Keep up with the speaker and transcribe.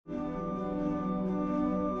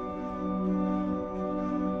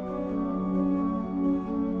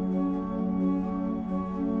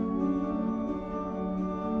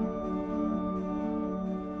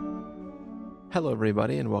Hello,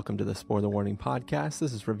 everybody, and welcome to the Spoiler Warning Podcast.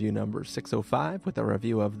 This is review number 605 with a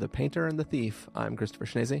review of The Painter and the Thief. I'm Christopher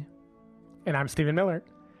Schnese. And I'm Stephen Miller.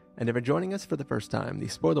 And if you're joining us for the first time, the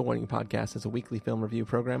Spoiler Warning Podcast is a weekly film review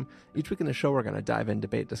program. Each week in the show, we're going to dive in,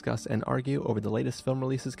 debate, discuss, and argue over the latest film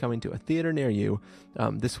releases coming to a theater near you.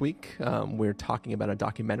 This week, we're talking about a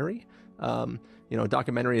documentary.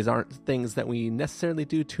 Documentaries aren't things that we necessarily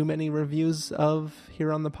do too many reviews of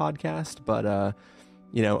here on the podcast, but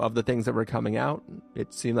of the things that were coming out,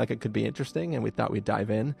 it seemed like it could be interesting, and we thought we'd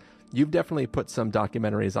dive in. You've definitely put some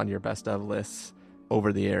documentaries on your best of lists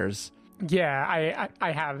over the years. Yeah,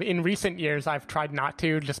 I have. In recent years, I've tried not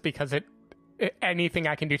to, just because anything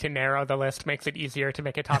I can do to narrow the list makes it easier to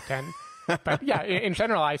make a top 10. But yeah, in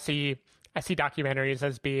general, I see documentaries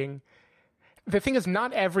as being... The thing is,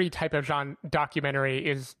 not every type of genre documentary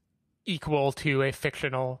is equal to a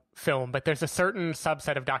fictional film, but there's a certain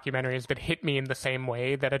subset of documentaries that hit me in the same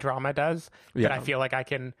way that a drama does, that I feel like I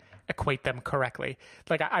can equate them correctly.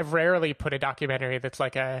 Like, I've rarely put a documentary that's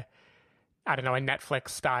like a Netflix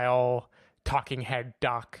style talking head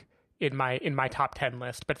doc in my top 10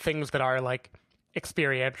 list, but things that are like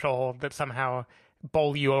experiential, that somehow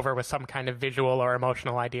bowl you over with some kind of visual or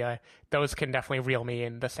emotional idea, those can definitely reel me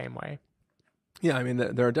in the same way. Yeah, I mean,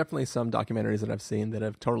 there are definitely some documentaries that I've seen that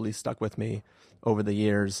have totally stuck with me over the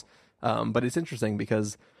years. But it's interesting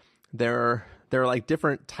because there are like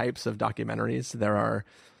different types of documentaries. There are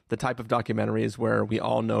the type of documentaries where we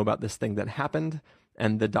all know about this thing that happened,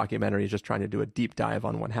 and the documentary is just trying to do a deep dive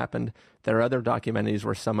on what happened. There are other documentaries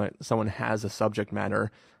where someone has a subject matter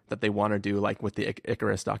that they want to do, like with the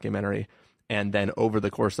Icarus documentary, and then over the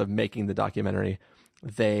course of making the documentary,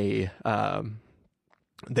 they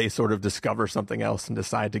sort of discover something else and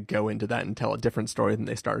decide to go into that and tell a different story than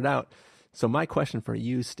they started out. So my question for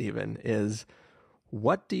you, Stephen, is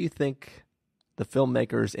what do you think the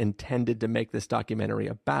filmmakers intended to make this documentary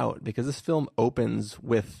about? Because this film opens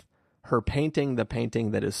with her painting the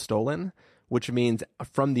painting that is stolen, which means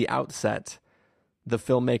from the outset, the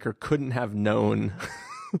filmmaker couldn't have known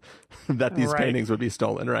that these paintings would be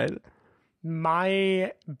stolen, right?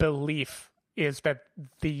 My belief is that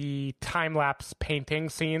the time-lapse painting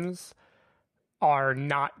scenes are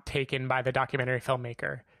not taken by the documentary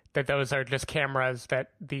filmmaker, that those are just cameras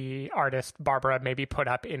that the artist Barbora maybe put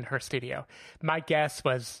up in her studio. My guess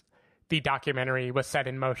was the documentary was set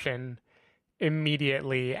in motion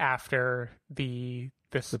immediately after the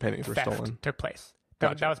paintings were stolen took place.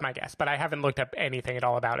 Gotcha. That was my guess, but I haven't looked up anything at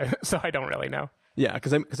all about it, so I don't really know. Yeah,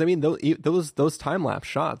 because I mean, those time-lapse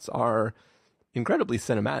shots are incredibly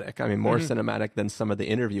cinematic. I mean, more cinematic than some of the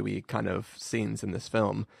interviewee kind of scenes in this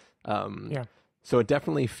film. So it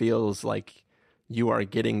definitely feels like you are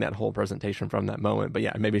getting that whole presentation from that moment. But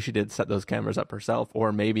yeah, maybe she did set those cameras up herself,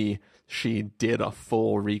 or maybe she did a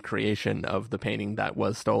full recreation of the painting that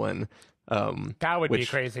was stolen. That would be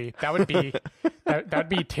crazy. That would be that'd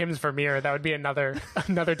be Tim's Vermeer. That would be another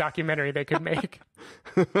documentary they could make.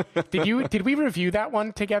 Did we review that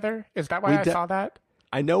one together? Is that why I saw that?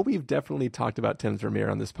 I know we've definitely talked about Tim's Vermeer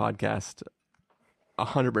on this podcast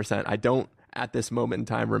 100%. I don't, at this moment in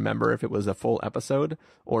time, remember if it was a full episode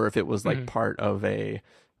or if it was like part of a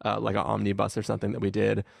like an omnibus or something that we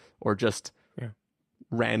did, or just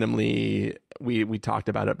randomly we talked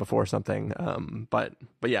about it before something. But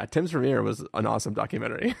yeah, Tim's Vermeer was an awesome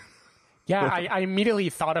documentary. Yeah, I immediately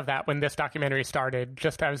thought of that when this documentary started.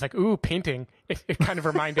 I was like, ooh, painting. It kind of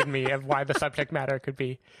reminded me of why the subject matter could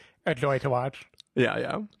be a joy to watch.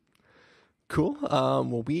 Yeah. Cool.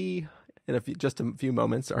 Well, we, in just a few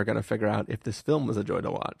moments, are going to figure out if this film was a joy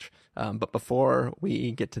to watch. But before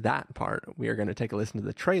we get to that part, we are going to take a listen to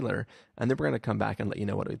the trailer, and then we're going to come back and let you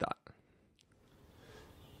know what we thought.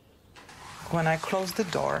 When I close the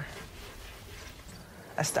door,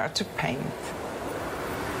 I start to paint.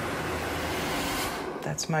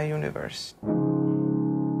 That's my universe.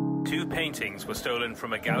 2 paintings were stolen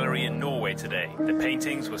from a gallery in Norway today. The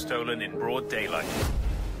paintings were stolen in broad daylight.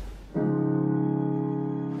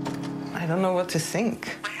 I don't know what to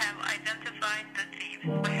think. We have identified the thief.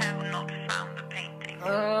 We have not found the painting.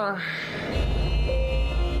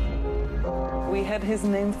 We had his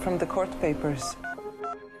name from the court papers.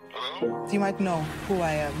 You might know who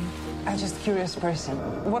I am. I'm just a curious person.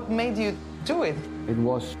 What made you do it? It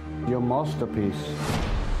was your masterpiece.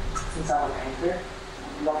 Since I'm a painter,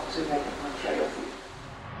 I'd love to make a portrait of you.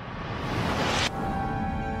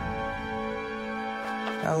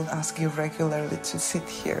 I'll ask you regularly to sit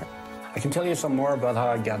here. I can tell you some more about how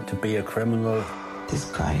I got to be a criminal. This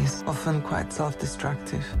guy is often quite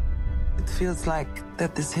self-destructive. It feels like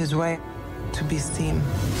that is his way to be seen.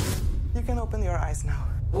 You can open your eyes now.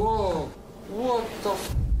 Whoa, what the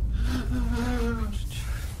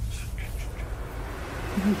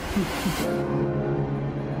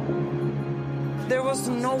There was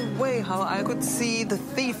no way how I could see the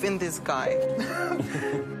thief in this guy.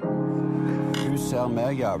 Hun ser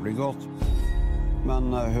meg jævlig godt.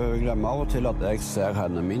 Men hun glemmer av og til at jeg ser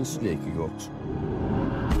henne minst like godt.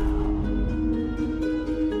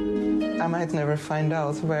 I might never find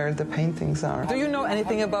out where the paintings are. Do you know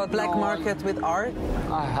anything about black market with art?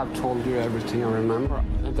 I have told you everything I remember,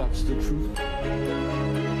 and that's the truth.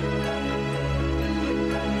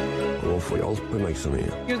 Hvorfor hjelper meg så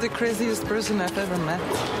mye? You're the craziest person I've ever met.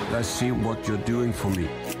 I see what you're doing for me.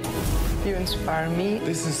 You inspire me.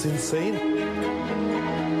 This is insane.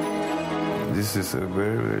 This is a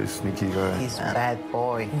very, very sneaky guy. He's a bad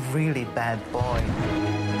boy, really bad boy.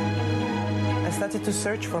 I started to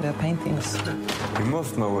search for the paintings. You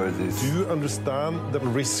must know where it is. Do you understand the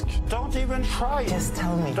risk? Don't even try. Just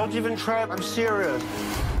tell me. Don't even try. I'm serious.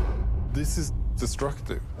 This is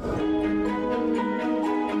destructive.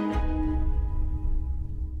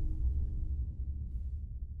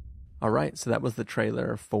 All right, so that was the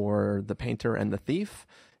trailer for The Painter and the Thief.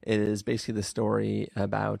 It is basically the story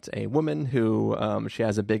about a woman who she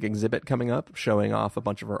has a big exhibit coming up showing off a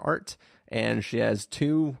bunch of her art, and she has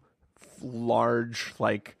two large,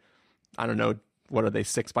 like, I don't know, what are they,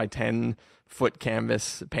 6x10 foot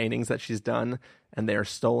canvas paintings that she's done, and they are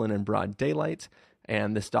stolen in broad daylight.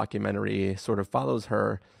 And this documentary sort of follows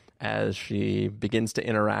her as she begins to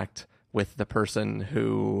interact with the person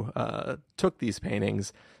who took these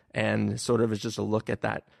paintings, and sort of is just a look at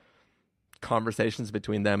that conversations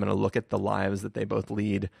between them and a look at the lives that they both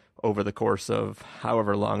lead over the course of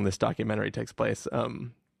however long this documentary takes place.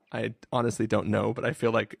 I honestly don't know, but I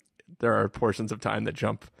feel like there are portions of time that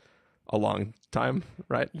jump a long time,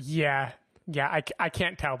 right? Yeah. I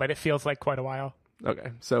can't tell, but it feels like quite a while.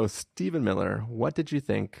 Okay, so Stephen Miller, what did you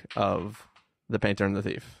think of The Painter and the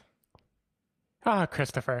Thief?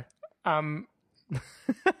 Christopher.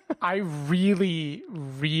 I really,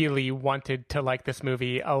 really wanted to like this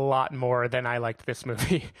movie a lot more than I liked this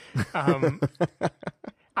movie.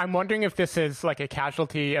 I'm wondering if this is like a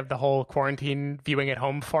casualty of the whole quarantine viewing at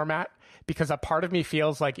home format, because a part of me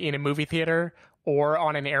feels like in a movie theater or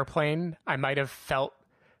on an airplane, I might have felt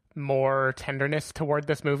more tenderness toward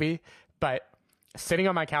this movie. But sitting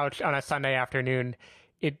on my couch on a Sunday afternoon,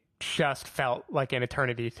 it just felt like an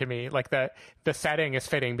eternity to me. Like the setting is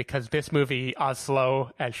fitting because this movie is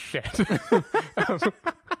slow as shit.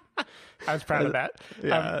 I was proud of that.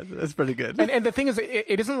 Yeah, that's pretty good. And the thing is,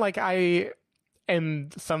 it isn't like I am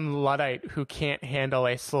some Luddite who can't handle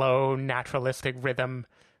a slow, naturalistic rhythm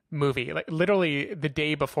movie. Like literally the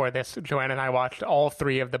day before this, Joanna and I watched all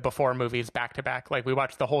three of the Before movies back to back. Like we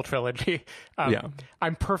watched the whole trilogy.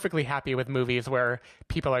 I'm perfectly happy with movies where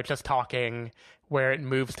people are just talking, where it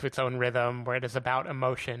moves to its own rhythm, where it is about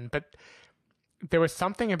emotion. But there was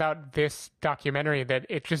something about this documentary that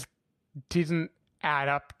it just didn't add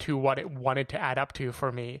up to what it wanted to add up to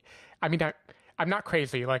for me. I mean, I'm not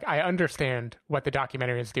crazy. Like, I understand what the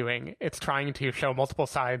documentary is doing. It's trying to show multiple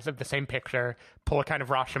sides of the same picture, pull a kind of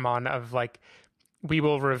Rashomon of, like, we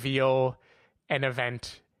will reveal an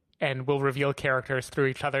event and we'll reveal characters through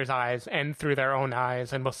each other's eyes and through their own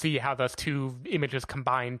eyes, and we'll see how those two images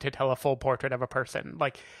combine to tell a full portrait of a person.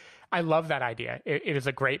 Like, I love that idea. It is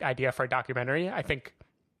a great idea for a documentary. I think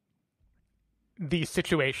the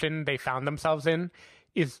situation they found themselves in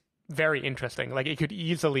is very interesting. Like, it could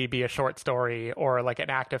easily be a short story or like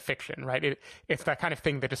an act of fiction, right? It's that kind of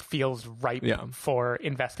thing that just feels ripe for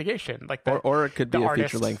investigation. Like, or it could be a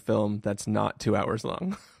feature-length film that's not 2 hours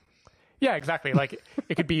long. Yeah, exactly. Like,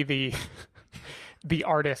 it could be the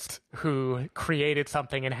artist who created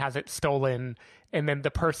something and has it stolen, and then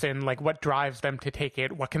the person, like, what drives them to take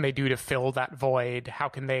it? What can they do to fill that void? How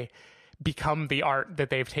can they become the art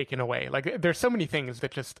that they've taken away? Like, there's so many things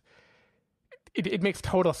that just it makes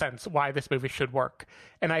total sense why this movie should work.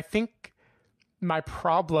 And I think my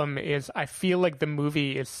problem is I feel like the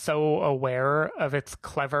movie is so aware of its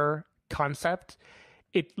clever concept,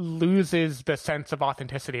 it loses the sense of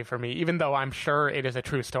authenticity for me, even though I'm sure it is a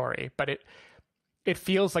true story. But it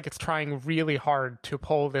feels like it's trying really hard to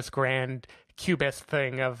pull this grand cubist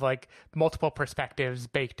thing of, like, multiple perspectives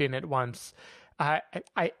baked in at once. I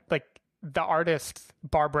like the artist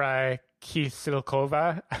Barbora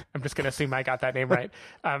Kysilkova. I'm just going to assume I got that name right.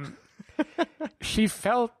 She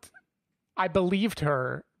felt, I believed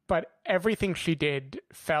her, but everything she did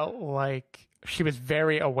felt like she was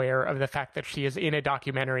very aware of the fact that she is in a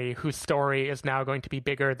documentary whose story is now going to be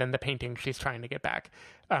bigger than the painting she's trying to get back.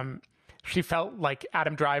 She felt like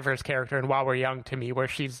Adam Driver's character in While We're Young to me, where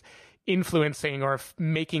she's influencing or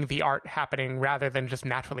making the art happening rather than just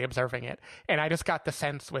naturally observing it. And I just got the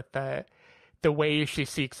sense with the way she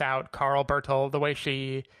seeks out Karl Bertil, the way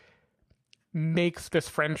she makes this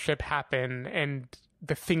friendship happen, and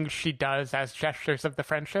the things she does as gestures of the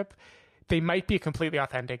friendship, they might be completely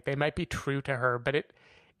authentic. They might be true to her, but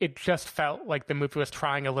it just felt like the movie was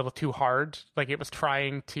trying a little too hard. Like it was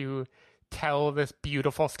trying to tell this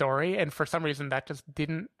beautiful story. And for some reason that just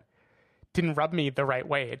didn't rub me the right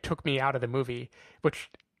way. It took me out of the movie, which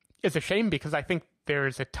is a shame because I think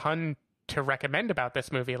there's a ton to recommend about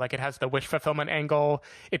this movie. Like it has the wish fulfillment angle.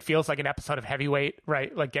 It feels like an episode of Heavyweight,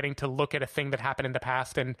 right? Like getting to look at a thing that happened in the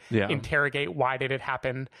past and interrogate why did it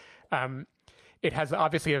happen. It has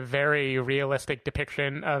obviously a very realistic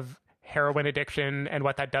depiction of heroin addiction and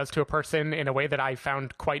what that does to a person in a way that I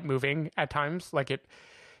found quite moving at times. Like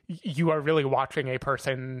you are really watching a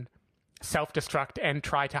person self-destruct and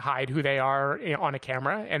try to hide who they are on a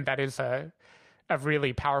camera. And that is a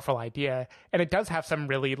really powerful idea. And it does have some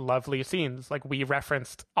really lovely scenes. Like we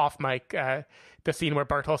referenced off mic, the scene where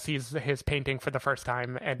Bertil sees his painting for the first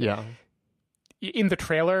time. And in the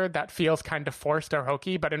trailer, that feels kind of forced or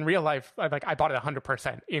hokey, but in real life, like I bought it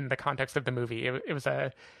 100% in the context of the movie. It was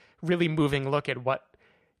a really moving look at what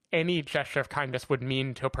any gesture of kindness would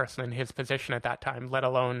mean to a person in his position at that time, let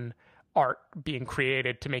alone art being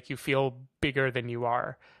created to make you feel bigger than you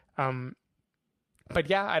are. But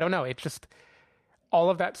yeah, I don't know. It just, all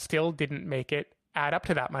of that still didn't make it add up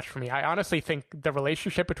to that much for me. I honestly think the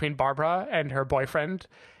relationship between Barbora and her boyfriend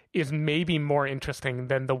is maybe more interesting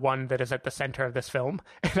than the one that is at the center of this film.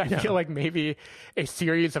 And I feel like maybe a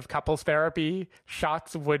series of couples therapy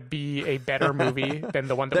shots would be a better movie than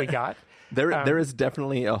the one that we got. There is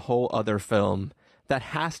definitely a whole other film that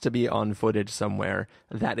has to be on footage somewhere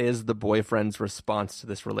that is the boyfriend's response to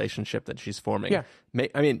this relationship that she's forming. Yeah.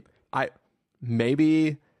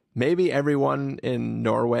 Maybe everyone in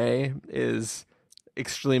Norway is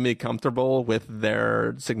extremely comfortable with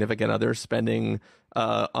their significant others spending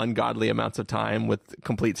ungodly amounts of time with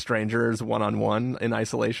complete strangers one-on-one in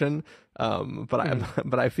isolation. But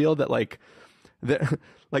I feel that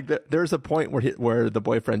there's a point where the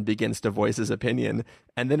boyfriend begins to voice his opinion,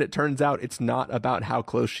 and then it turns out it's not about how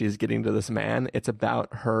close she's getting to this man. It's about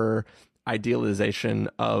her idealization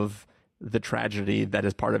of the tragedy that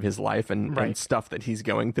is part of his life and stuff that he's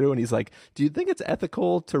going through. And he's like, do you think it's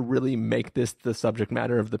ethical to really make this the subject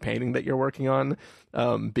matter of the painting that you're working on?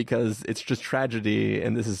 Because it's just tragedy,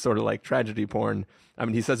 and this is sort of like tragedy porn. I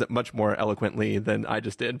mean, he says it much more eloquently than I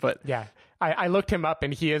just did, but yeah, I looked him up,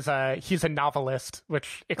 and he's a novelist,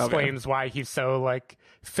 which explains why he's so like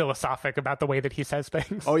philosophic about the way that he says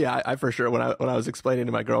things. Oh yeah, I for sure. When I was explaining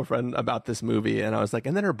to my girlfriend about this movie, and I was like,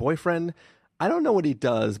 and then her boyfriend, I don't know what he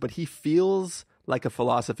does, but he feels like a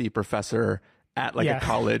philosophy professor at a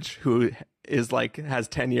college who is has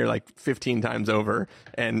tenure 15 times over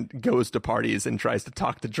and goes to parties and tries to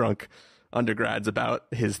talk to drunk undergrads about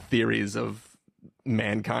his theories of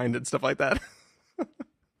mankind and stuff like that.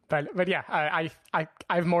 But yeah, I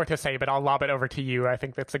have more to say, but I'll lob it over to you. I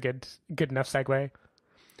think that's a good enough segue.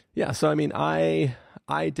 Yeah. So I mean, I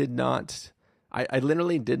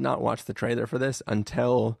literally did not watch the trailer for this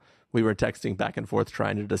until we were texting back and forth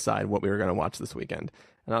trying to decide what we were going to watch this weekend.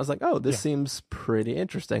 And I was like, oh, this seems pretty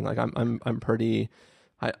interesting. Like I'm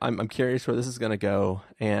curious where this is going to go.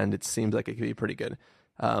 And it seems like it could be pretty good.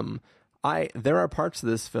 There are parts of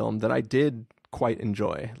this film that I did quite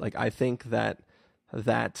enjoy. Like, I think that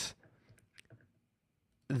this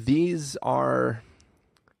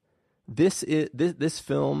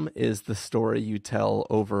film is the story you tell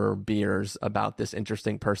over beers about this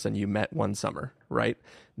interesting person you met one summer, right?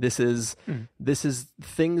 This is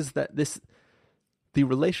things that the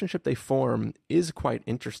relationship they form is quite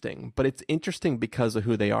interesting, but it's interesting because of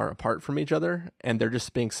who they are apart from each other, and they're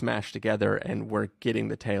just being smashed together, and we're getting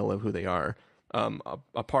the tale of who they are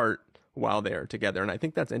apart while they're together. And I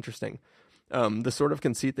think that's interesting. The sort of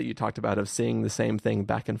conceit that you talked about of seeing the same thing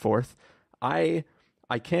back and forth, I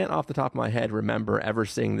can't off the top of my head remember ever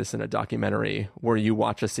seeing this in a documentary where you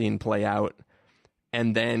watch a scene play out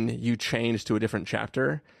and then you change to a different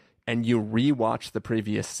chapter and you rewatch the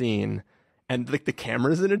previous scene and the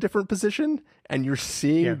camera's in a different position and you're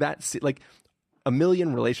seeing that like a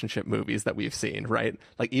million relationship movies that we've seen, right?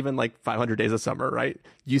 Like even 500 Days of Summer, right?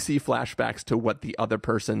 You see flashbacks to what the other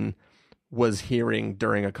person was hearing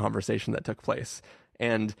during a conversation that took place.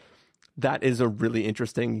 And that is a really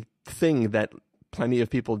interesting thing that plenty of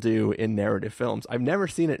people do in narrative films. I've never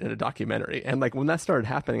seen it in a documentary. And when that started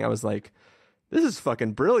happening, I was like, this is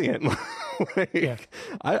fucking brilliant.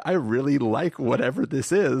 I really like whatever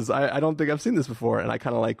this is. I don't think I've seen this before. And I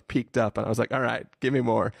kind of like peeked up and I was like, all right, give me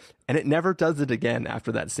more. And it never does it again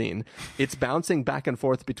after that scene. It's bouncing back and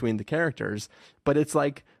forth between the characters, but it's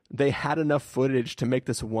like they had enough footage to make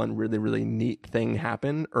this one really, really neat thing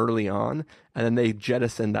happen early on. And then they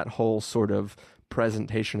jettisoned that whole sort of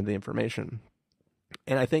presentation of the information.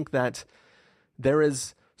 And I think that there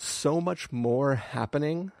is so much more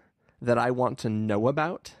happening that I want to know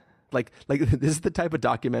about. Like this is the type of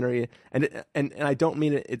documentary, and I don't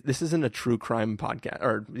mean it. This isn't a true crime podcast,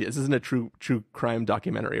 or this isn't a true crime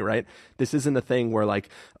documentary, right? This isn't a thing where like,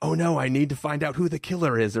 oh no, I need to find out who the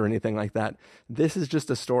killer is or anything like that. This is just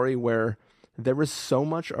a story where there is so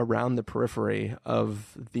much around the periphery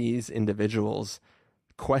of these individuals,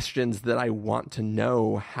 questions that I want to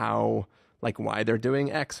know how, like why they're doing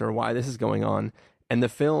X or why this is going on, and the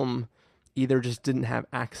film either just didn't have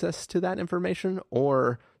access to that information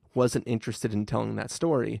or wasn't interested in telling that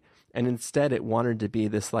story. And instead it wanted to be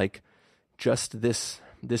this, like, just this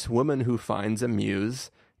woman who finds a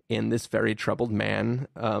muse in this very troubled man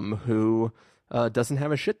who doesn't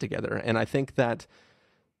have a shit together. And I think that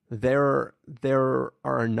there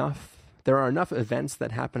are enough events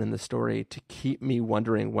that happen in the story to keep me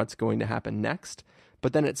wondering what's going to happen next.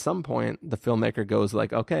 But then at some point the filmmaker goes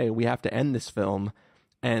like, okay, we have to end this film.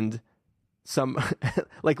 And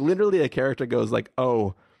like literally a character goes like,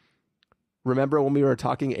 oh, remember when we were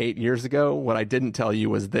talking 8 years ago? What I didn't tell you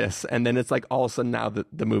was this. And then it's like all of a sudden now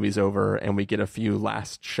the movie's over and we get a few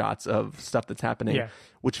last shots of stuff that's happening,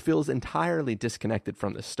 which feels entirely disconnected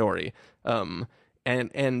from the story.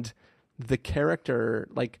 And the character,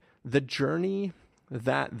 like the journey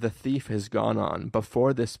that the thief has gone on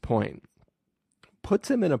before this point puts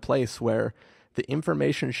him in a place where the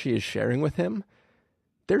information she is sharing with him,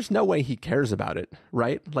 there's no way he cares about it,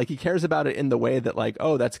 right? Like he cares about it in the way that like,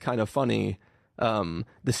 oh, that's kind of funny. The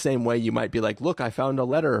same way you might be like, look, I found a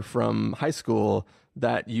letter from high school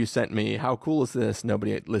that you sent me. How cool is this?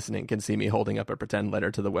 Nobody listening can see me holding up a pretend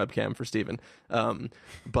letter to the webcam for Steven.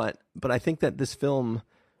 But I think that this film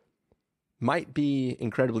might be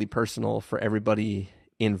incredibly personal for everybody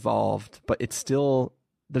involved, but it's still,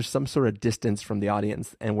 there's some sort of distance from the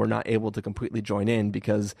audience and we're not able to completely join in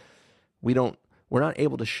because we're not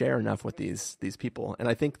able to share enough with these people. And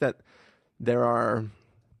I think that there are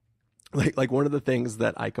like one of the things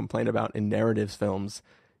that I complain about in narratives films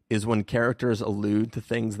is when characters allude to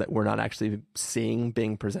things that we're not actually seeing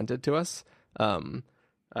being presented to us.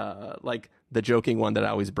 Like the joking one that I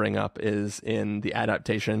always bring up is in the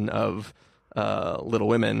adaptation of Little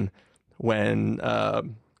Women when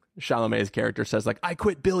Chalamet's character says like, I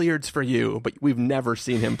quit billiards for you, but we've never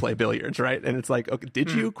seen him play billiards, right? And it's like, okay,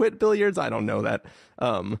 did you quit billiards? I don't know that.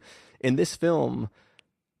 In this film,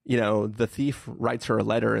 you know, the thief writes her a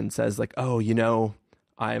letter and says like, oh, you know,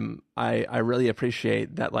 I really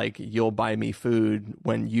appreciate that, like, you'll buy me food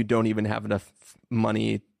when you don't even have enough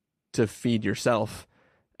money to feed yourself.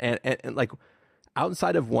 And like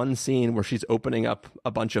outside of one scene where she's opening up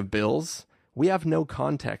a bunch of bills, we have no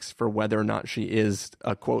context for whether or not she is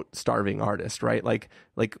a quote starving artist, right? Like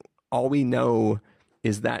all we know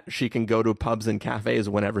is that she can go to pubs and cafes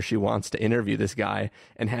whenever she wants to interview this guy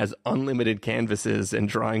and has unlimited canvases and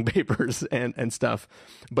drawing papers and stuff.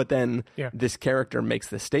 But then this character makes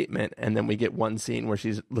this statement and then we get one scene where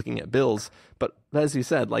she's looking at bills. But as you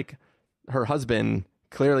said, like her husband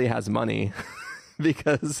clearly has money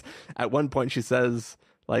because at one point she says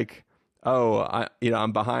like, oh,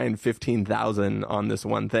 I'm behind 15,000 on this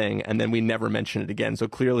one thing. And then we never mention it again. So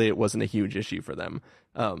clearly it wasn't a huge issue for them.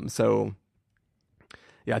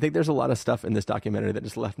 Yeah, I think there's a lot of stuff in this documentary that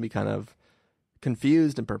just left me kind of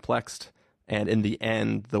confused and perplexed. And in the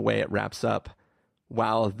end, the way it wraps up,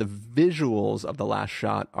 while the visuals of the last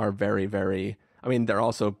shot are very, very, I mean, they're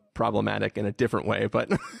also problematic in a different way,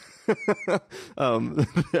 but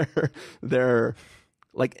they're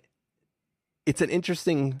like, it's an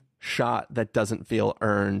interesting shot that doesn't feel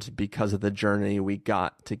earned because of the journey we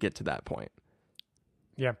got to get to that point.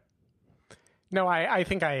 Yeah. No, I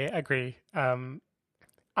think I agree.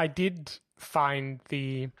 I did find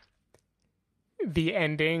the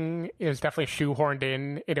ending is definitely shoehorned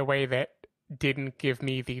in a way that didn't give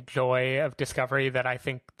me the joy of discovery that I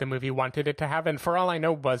think the movie wanted it to have. And for all I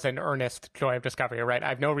know was an earnest joy of discovery, right? I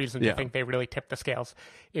have no reason to think they really tipped the scales.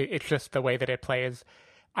 It's just the way that it plays.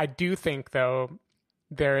 I do think, though,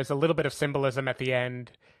 there is a little bit of symbolism at the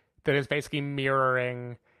end that is basically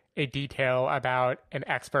mirroring a detail about an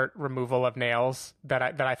expert removal of nails that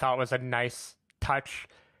I thought was a nice touch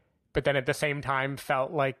but then at the same time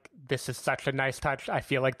felt like this is such a nice touch. I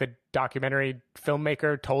feel like the documentary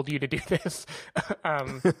filmmaker told you to do this.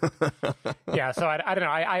 Yeah, so I don't know.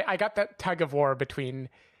 I got that tug of war between,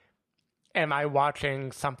 am I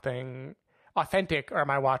watching something authentic or am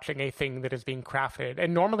I watching a thing that is being crafted?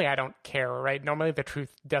 And normally I don't care, right? Normally the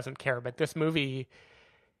truth doesn't care, but this movie,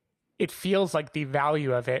 it feels like the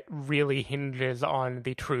value of it really hinges on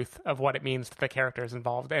the truth of what it means to the characters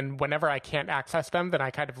involved. And whenever I can't access them, then I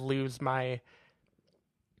kind of lose my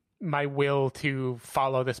will to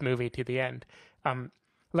follow this movie to the end.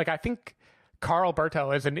 Like, I think Karl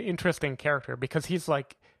Bertil is an interesting character because he's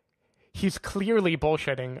clearly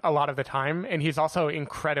bullshitting a lot of the time, and he's also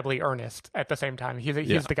incredibly earnest at the same time. He's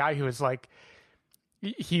the guy who is like,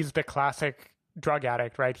 he's the classic drug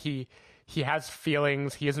addict, right? He has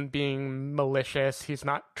feelings. He isn't being malicious. He's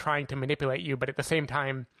not trying to manipulate you, but at the same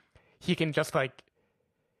time, he can just like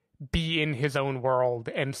be in his own world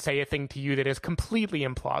and say a thing to you that is completely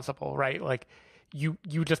implausible, right? Like you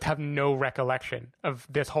just have no recollection of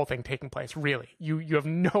this whole thing taking place. Really, you have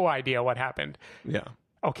no idea what happened. Yeah.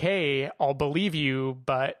 Okay, I'll believe you,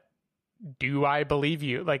 but do I believe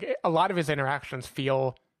you? Like, a lot of his interactions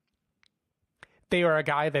feel they are a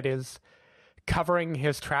guy that is covering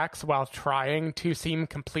his tracks while trying to seem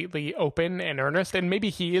completely open and earnest. And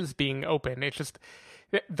maybe he is being open. It's just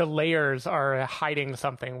the layers are hiding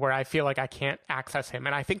something where I feel like I can't access him.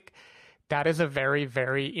 And I think that is a very,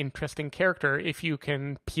 very interesting character if you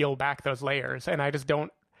can peel back those layers. And I just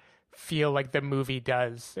don't feel like the movie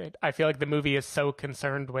does. I feel like the movie is so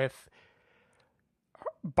concerned with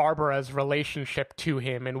Barbara's relationship to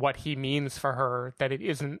him and what he means for her that it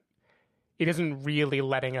isn't really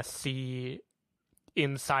letting us see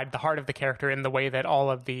inside the heart of the character in the way that all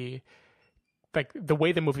of the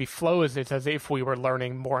way the movie flows is as if we were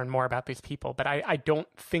learning more and more about these people. But I don't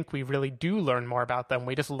think we really do learn more about them.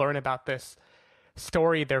 We just learn about this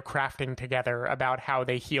story they're crafting together about how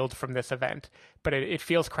they healed from this event. But it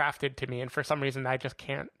feels crafted to me, and for some reason I just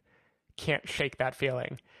can't shake that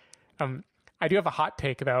feeling. I do have a hot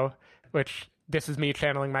take though, which this is me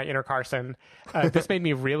channeling my inner Carson. This made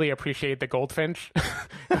me really appreciate The Goldfinch,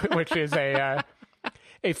 which is a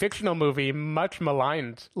fictional movie much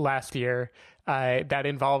maligned last year that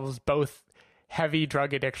involves both heavy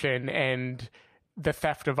drug addiction and the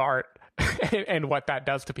theft of art and what that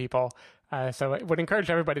does to people. So I would encourage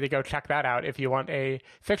everybody to go check that out if you want a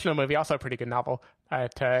fictional movie, also a pretty good novel,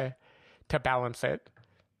 to balance it.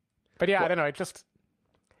 But yeah, I don't know.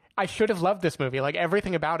 I should have loved this movie. Like,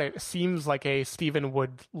 everything about it seems like a Steven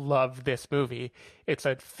would love this movie. It's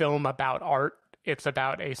a film about art. It's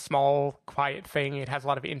about a small, quiet thing. It has a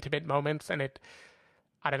lot of intimate moments, and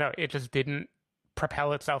I don't know, it just didn't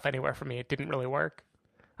propel itself anywhere for me. It didn't really work.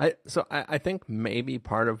 I think maybe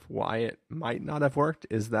part of why it might not have worked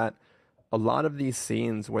is that a lot of these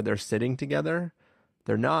scenes where they're sitting together,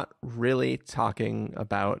 they're not really talking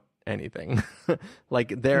about anything.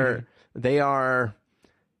 Like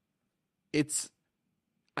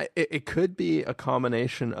it could be a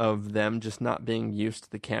combination of them just not being used to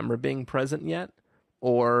the camera being present yet,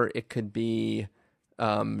 or it could be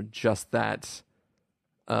just that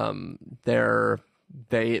they're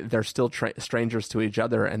still strangers to each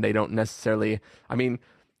other, and they don't necessarily. I mean,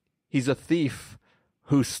 he's a thief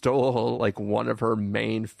who stole like one of her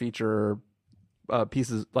main feature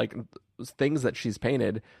pieces, like things that she's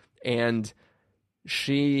painted, and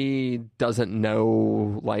she doesn't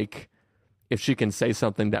know like if she can say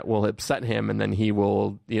something that will upset him, and then he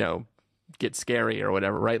will, get scary or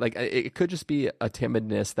whatever, right? Like, it could just be a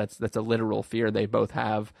timidness that's a literal fear they both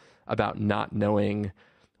have about not knowing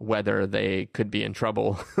whether they could be in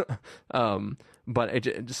trouble. But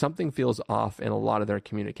something feels off in a lot of their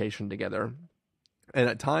communication together. And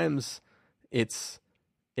at times it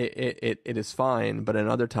is fine, but in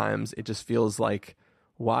other times it just feels like,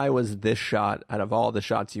 why was this shot out of all the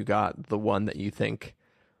shots you got the one that you think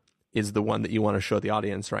is the one that you want to show the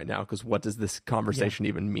audience right now? Because what does this conversation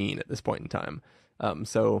even mean at this point in time?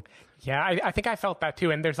 I think I felt that too.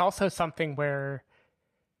 And there's also something where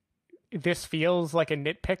this feels like a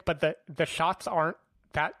nitpick, but the shots aren't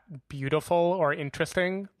that beautiful or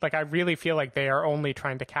interesting. Like, I really feel like they are only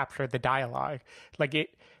trying to capture the dialogue. Like,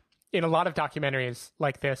 in a lot of documentaries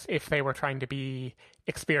like this, if they were trying to be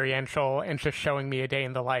experiential and just showing me a day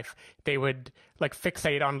in the life, they would like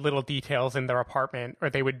fixate on little details in their apartment, or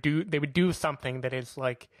they would do something that is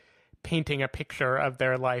like painting a picture of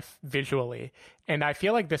their life visually. And I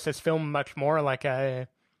feel like this is filmed much more like a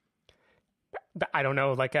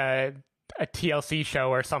TLC show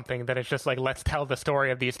or something, that is just like, let's tell the story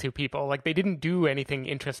of these two people. Like, they didn't do anything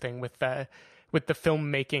interesting with the with the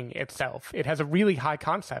filmmaking itself. It has a really high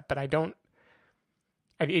concept, but it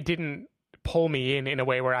didn't pull me in a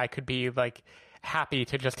way where I could be like happy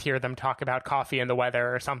to just hear them talk about coffee and the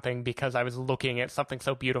weather or something because I was looking at something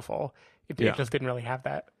so beautiful. It just didn't really have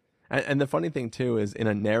that. And the funny thing too is in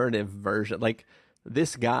a narrative version, like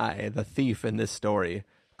this guy, the thief in this story,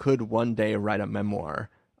 could one day write a memoir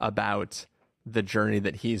about the journey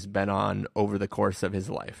that he's been on over the course of his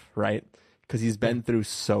life, right? Because he's been through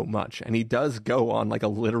so much, and he does go on like a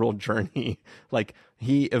literal journey. Like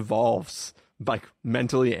he evolves like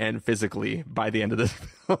mentally and physically by the end of this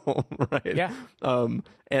film, right? Yeah. And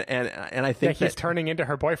I think he's turning into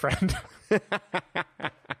her boyfriend.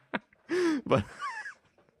 but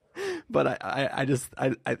I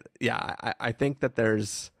think that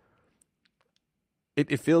there's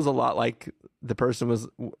it feels a lot like the person was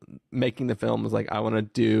making the film was like, I want to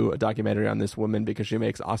do a documentary on this woman because she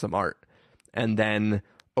makes awesome art, and then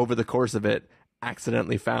over the course of it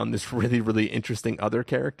accidentally found this really, really interesting other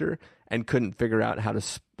character and couldn't figure out how to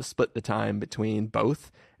split the time between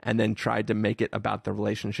both, and then tried to make it about the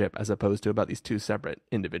relationship as opposed to about these two separate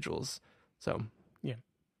individuals. So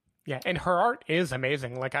yeah, and her art is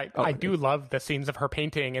amazing. Like I do love the scenes of her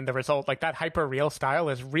painting and the result. Like that hyper real style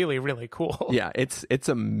is really, really cool. Yeah, it's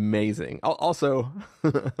amazing. Also,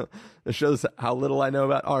 it shows how little I know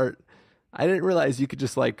about art. I didn't realize you could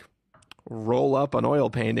just like roll up an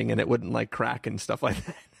oil painting and it wouldn't like crack and stuff like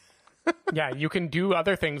that. Yeah, you can do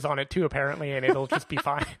other things on it too, apparently, and it'll just be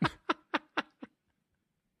fine.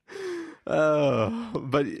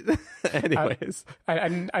 But anyways,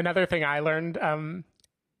 another thing I learned.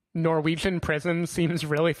 Norwegian prison seems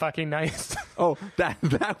really fucking nice. Oh,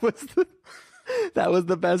 that was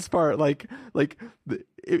the best part. Like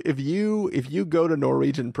if you go to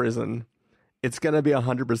Norwegian prison, it's gonna be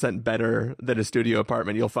 100% better than a studio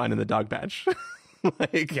apartment you'll find in the dog patch.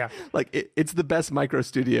 It's the best micro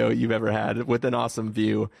studio you've ever had with an awesome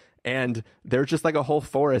view, and there's just like a whole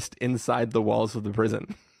forest inside the walls of the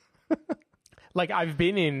prison. Like I've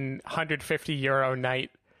been in €150 night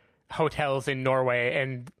hotels in Norway,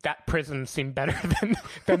 and that prison seemed better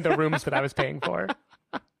than the rooms that I was paying for.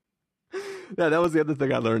 Yeah, that was the other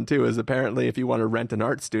thing I learned too, is apparently if you want to rent an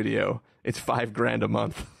art studio, it's $5,000 a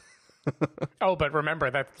month. Oh, but remember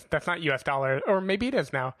that's not US dollars, or maybe it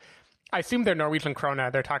is now. I assume they're Norwegian krona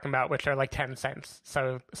they're talking about, which are like 10 cents.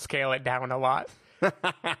 So scale it down a lot.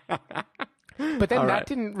 But then that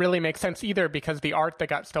didn't really make sense either, because the art that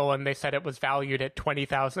got stolen, they said it was valued at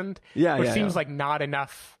 20,000. Which seems like not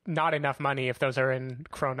enough money if those are in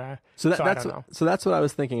krona. So I don't know. So that's what I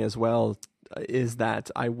was thinking as well, is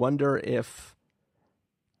that I wonder if,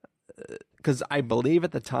 because I believe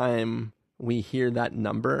at the time we hear that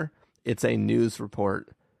number, it's a news report,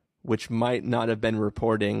 which might not have been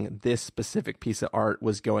reporting this specific piece of art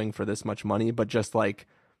was going for this much money, but just like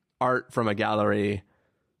art from a gallery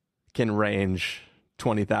can range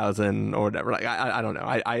 20,000 or whatever. Like I don't know.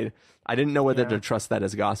 I didn't know whether to trust that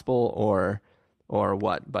as gospel or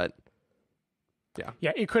what, but yeah.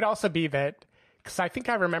 Yeah, it could also be that, because I think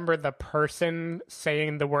I remember the person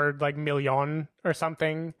saying the word like million or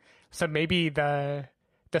something. So maybe the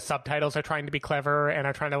subtitles are trying to be clever and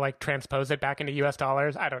are trying to like transpose it back into US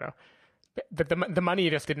dollars. I don't know. The money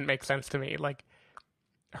just didn't make sense to me. Like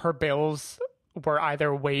her bills were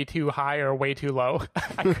either way too high or way too low.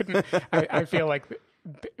 I feel like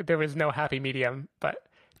there was no happy medium, but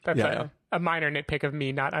that's a minor nitpick of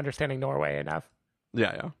me not understanding Norway enough.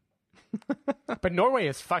 Yeah. But Norway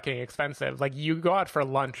is fucking expensive. Like you go out for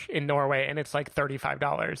lunch in Norway and it's like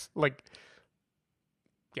 $35. Like,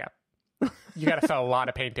 yeah, you got to sell a lot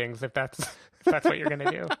of paintings if that's what you're going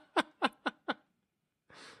to do.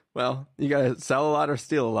 Well, you got to sell a lot or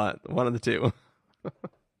steal a lot. One of the two.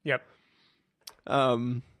 Yep.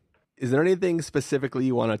 Is there anything specifically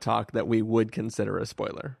you want to talk that we would consider a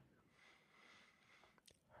spoiler?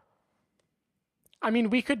 I mean,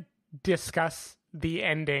 we could discuss the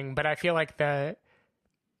ending, but I feel like the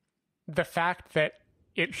fact that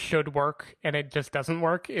it should work and it just doesn't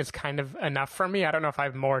work is kind of enough for me. I don't know if I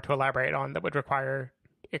have more to elaborate on that would require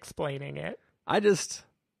explaining it. I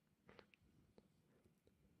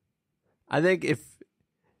think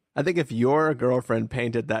if your girlfriend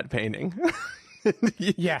painted that painting,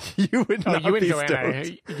 you would not be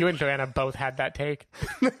stoked. You and Joanna both had that take.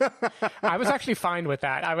 I was actually fine with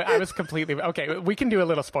that. I was completely okay. We can do a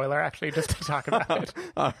little spoiler actually, just to talk about it.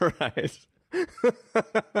 All right.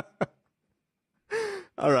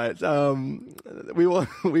 All right. We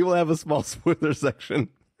will have a small spoiler section.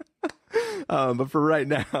 But for right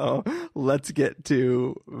now, let's get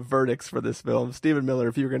to verdicts for this film. Stephen Miller,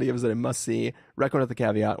 if you were going to give us a must-see, recommend with a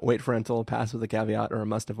caveat, wait for rental, pass with a caveat, or a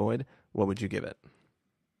must-avoid, what would you give it?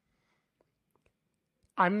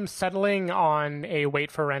 I'm settling on a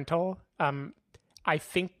wait for rental. I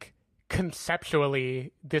think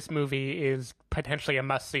conceptually, this movie is potentially a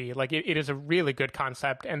must-see. Like, it is a really good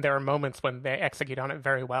concept, and there are moments when they execute on it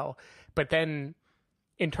very well. But then,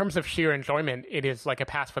 in terms of sheer enjoyment, it is like a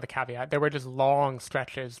pass with a caveat. There were just long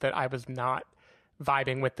stretches that I was not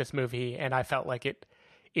vibing with this movie, and I felt like it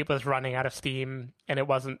was running out of steam, and it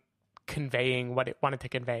wasn't conveying what it wanted to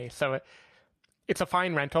convey. So it's a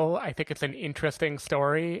fine rental. I think it's an interesting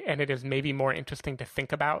story, and it is maybe more interesting to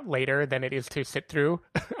think about later than it is to sit through.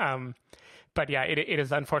 But yeah, it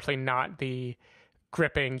is unfortunately not the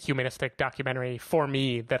gripping humanistic documentary for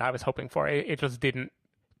me that I was hoping for. It just didn't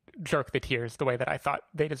jerk the tears the way that I thought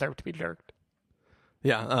they deserved to be jerked.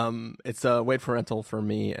 Yeah, it's a wait for rental for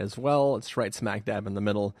me as well. It's right smack dab in the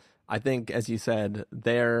middle. I think, as you said,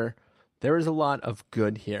 there is a lot of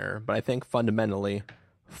good here, but I think fundamentally,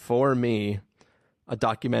 for me, a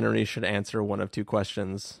documentary should answer one of two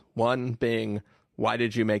questions. One being, why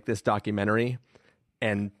did you make this documentary?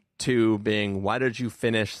 And two being, why did you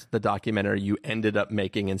finish the documentary you ended up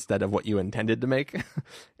making instead of what you intended to make?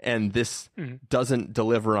 And this doesn't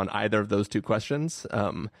deliver on either of those two questions.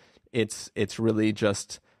 It's really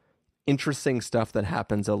just interesting stuff that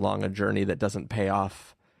happens along a journey that doesn't pay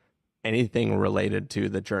off anything related to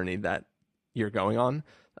the journey that you're going on.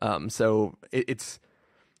 So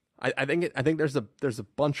I think there's a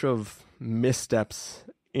bunch of missteps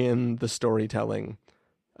in the storytelling,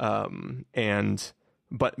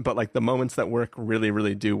 but like the moments that work really,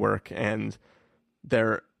 really do work, and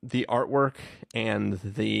the artwork and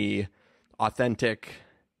the authentic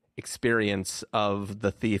experience of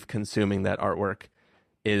the thief consuming that artwork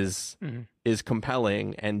is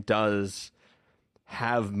compelling and does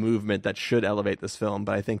have movement that should elevate this film.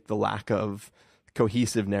 But I think the lack of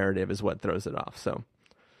cohesive narrative is what throws it off. So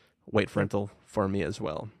wait for rental for me as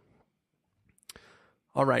well.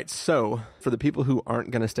 All right, so for the people who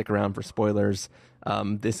aren't going to stick around for spoilers,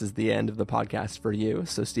 this is the end of the podcast for you.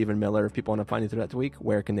 So Stephen Miller, if people want to find you throughout the week,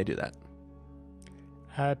 where can they do that?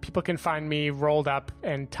 People can find me rolled up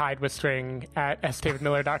and tied with string at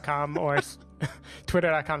sdavidmiller.com or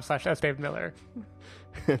twitter.com/sdavidmiller.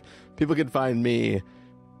 People can find me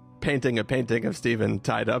painting a painting of Stephen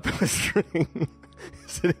tied up with string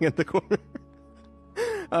sitting in the corner.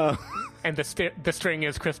 And the string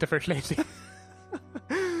is Christopher Schnese.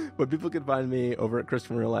 But people can find me over at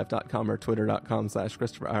ChristopherRealLife.com or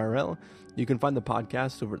Twitter.com/ChristopherIRL. You can find the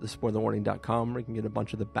podcast over at thespoilerwarning.com, where you can get a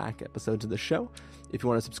bunch of the back episodes of the show. If you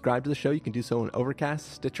want to subscribe to the show, you can do so on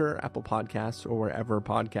Overcast, Stitcher, Apple Podcasts, or wherever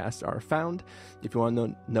podcasts are found. If you want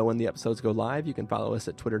to know when the episodes go live, you can follow us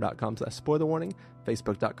at Twitter.com/SpoilerWarning,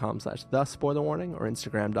 Facebook.com/TheSpoilerWarning, or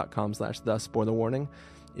Instagram.com/TheSpoilerWarning.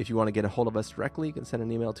 If you want to get a hold of us directly, you can send an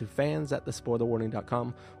email to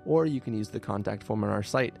fans@thespoilerwarning.com, or you can use the contact form on our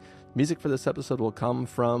site. Music for this episode will come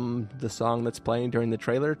from the song that's playing during the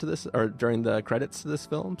trailer to this, or during the credits to this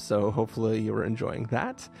film, so hopefully you were enjoying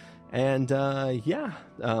that. And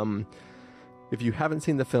if you haven't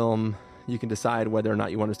seen the film, you can decide whether or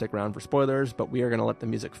not you want to stick around for spoilers, but we are going to let the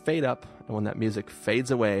music fade up, and when that music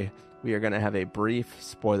fades away, we are going to have a brief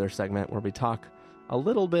spoiler segment where we talk a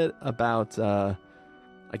little bit about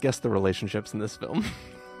I guess the relationships in this film.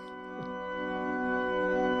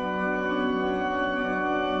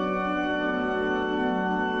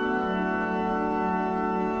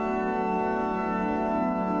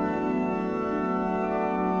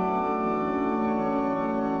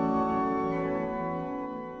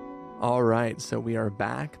 All right, so we are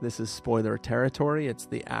back. This is spoiler territory. It's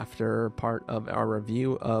the after part of our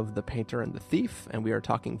review of The Painter and the Thief, and we are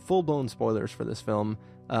talking full-blown spoilers for this film.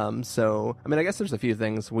 So, I mean, I guess there's a few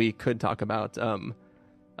things we could talk about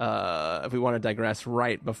if we want to digress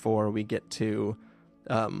right before we get to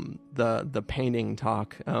the painting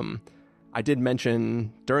talk. I did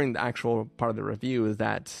mention during the actual part of the review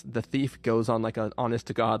that the thief goes on like an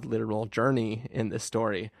honest-to-God literal journey in this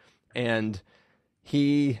story, and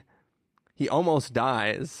he almost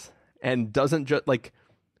dies and doesn't just like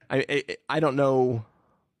I don't know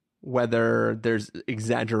whether there's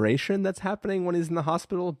exaggeration that's happening when he's in the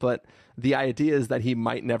hospital, but the idea is that he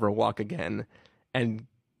might never walk again, and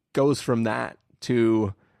goes from that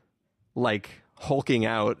to like hulking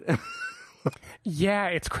out. Yeah,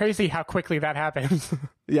 it's crazy how quickly that happens.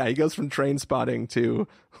 Yeah, he goes from Train Spotting to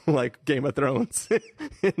like Game of Thrones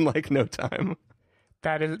in like no time.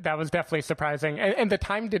 That was definitely surprising, and the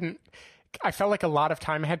time didn't I felt like a lot of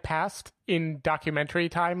time had passed in documentary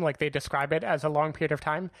time. Like they describe it as a long period of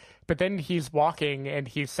time, but then he's walking and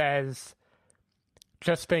he says,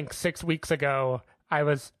 just think 6 weeks ago, I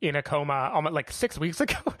was in a coma, almost like 6 weeks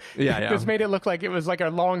ago. Yeah. This made it look like it was like a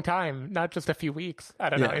long time, not just a few weeks. I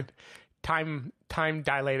don't know. Time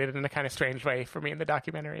dilated in a kind of strange way for me in the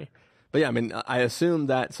documentary. But yeah, I mean, I assume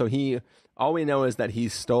that, so all we know is that he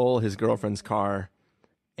stole his girlfriend's car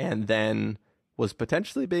and then was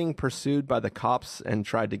potentially being pursued by the cops and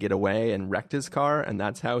tried to get away and wrecked his car, and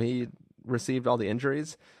that's how he received all the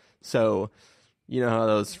injuries. So, you know how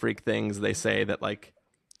those freak things, they say that, like,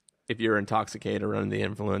 if you're intoxicated or under the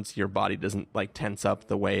influence, your body doesn't, like, tense up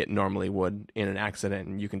the way it normally would in an accident,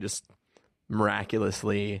 and you can just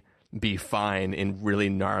miraculously be fine in really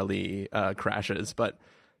gnarly crashes. But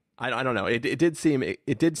I don't know. It did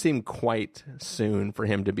seem quite soon for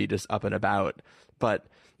him to be just up and about. But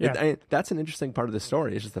that's an interesting part of the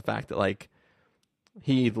story. Is just the fact that, like,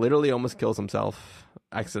 he literally almost kills himself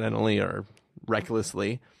accidentally or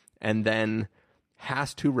recklessly, and then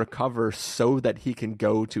has to recover so that he can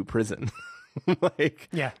go to prison.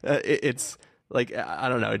 It's like, I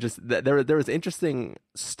don't know. Just there was interesting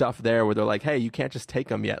stuff there where they're like, hey, you can't just take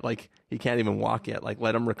him yet. Like, he can't even walk yet. Like,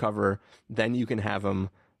 let him recover, then you can have him.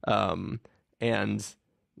 And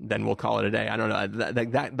then we'll call it a day. I don't know.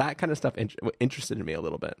 That kind of stuff interested me a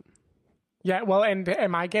little bit. Yeah. Well, and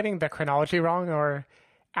am I getting the chronology wrong? Or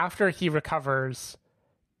after he recovers,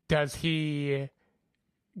 does he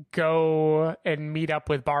go and meet up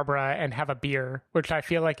with Barbora and have a beer, which I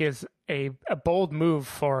feel like is a bold move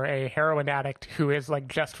for a heroin addict who is like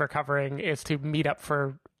just recovering, is to meet up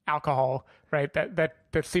for alcohol, right? That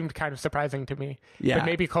seemed kind of surprising to me. Yeah. But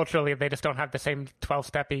maybe culturally they just don't have the same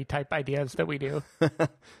 12-steppy type ideas that we do.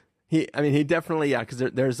 He definitely, because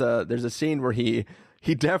there's a scene where he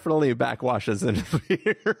definitely backwashes in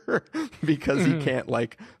beer because he can't,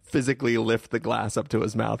 like, physically lift the glass up to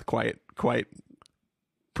his mouth quite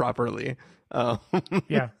properly.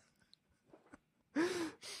 Yeah.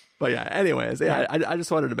 But yeah, anyways, I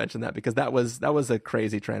just wanted to mention that because that was a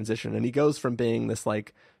crazy transition, and he goes from being this,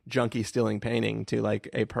 like, junkie stealing painting to, like,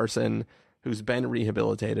 a person who's been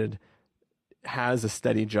rehabilitated, has a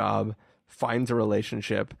steady job, finds a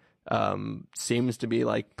relationship, seems to be,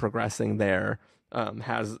 like, progressing there,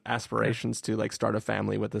 has aspirations to, like, start a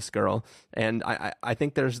family with this girl. And I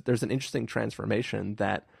think there's an interesting transformation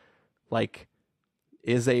that, like,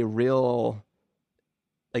 is a real,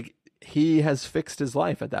 like, he has fixed his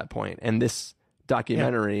life at that point, and this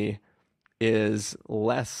documentary is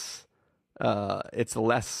less it's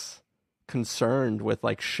less concerned with,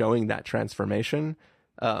 like, showing that transformation,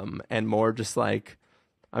 and more just like,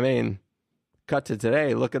 I mean, cut to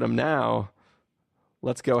today, look at him now,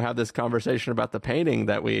 let's go have this conversation about the painting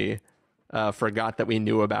that we forgot that we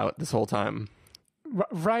knew about this whole time.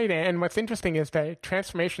 Right, and what's interesting is that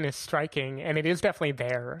transformation is striking, and it is definitely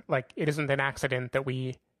there. Like, it isn't an accident that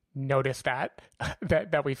we notice that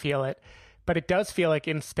we feel it, but it does feel like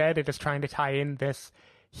instead it is trying to tie in this.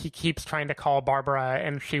 He keeps trying to call Barbora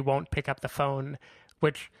and she won't pick up the phone,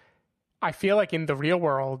 which I feel like in the real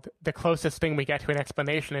world, the closest thing we get to an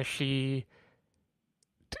explanation is she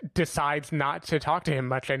decides not to talk to him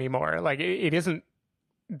much anymore. Like, it isn't,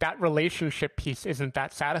 that relationship piece isn't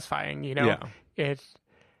that satisfying, you know? Yeah.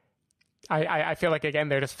 I feel like, again,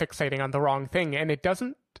 they're just fixating on the wrong thing, and it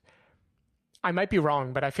doesn't, I might be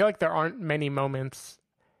wrong, but I feel like there aren't many moments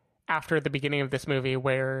after the beginning of this movie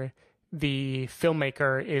where the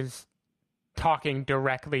filmmaker is talking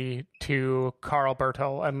directly to Karl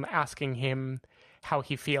Bertil and asking him how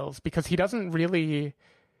he feels, because he doesn't really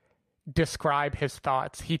describe his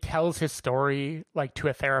thoughts. He tells his story, like, to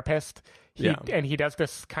a therapist. And he does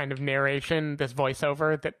this kind of narration, this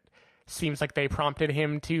voiceover that seems like they prompted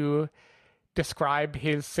him to describe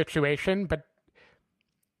his situation, but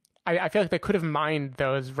I feel like they could have mined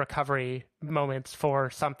those recovery moments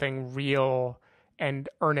for something real and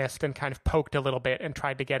earnest and kind of poked a little bit and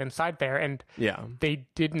tried to get inside there. And they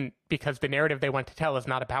didn't, because the narrative they want to tell is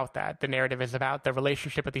not about that. The narrative is about the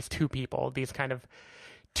relationship of these two people, these kind of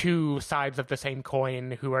two sides of the same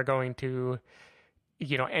coin who are going to,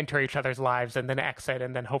 you know, enter each other's lives and then exit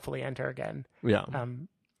and then hopefully enter again. Yeah.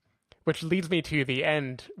 Which leads me to the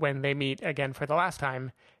end when they meet again for the last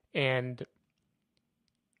time. And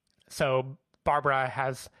so Barbora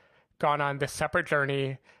has gone on this separate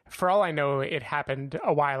journey. For all I know, it happened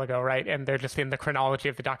a while ago, right? And they're just in the chronology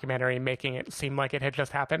of the documentary making it seem like it had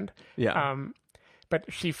just happened. Yeah. But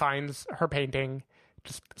she finds her painting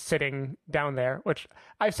just sitting down there, which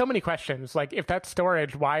I have so many questions. Like, if that's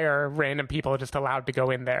storage, why are random people just allowed to go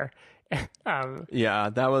in there? Yeah,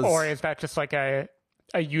 that was... Or is that just like a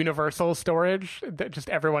a universal storage that just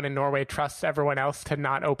everyone in Norway trusts everyone else to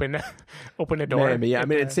not open a door. Maybe, yeah. I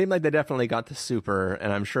mean, it seemed like they definitely got the super,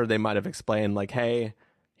 and I'm sure they might have explained, like, hey,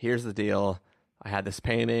 here's the deal. I had this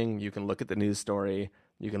painting. You can look at the news story.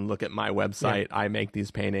 You can look at my website. Yeah. I make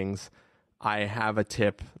these paintings. I have a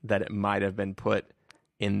tip that it might have been put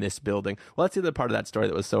in this building. Well, that's the other part of that story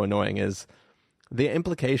that was so annoying is the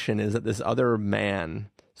implication is that this other man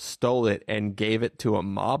stole it and gave it to a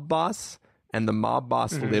mob boss, and the mob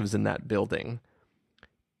boss lives in that building.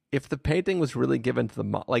 If the painting was really given to the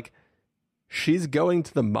mob, like, she's going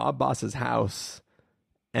to the mob boss's house,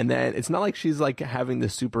 and then it's not like she's like having the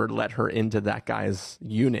super let her into that guy's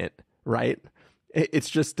unit, right? It's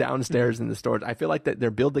just downstairs in the storage. I feel like that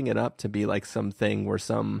they're building it up to be like something where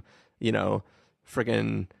some, you know,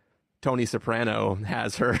 friggin' Tony Soprano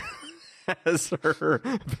has her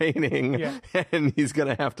painting, and he's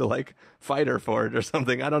gonna have to like fight her for it or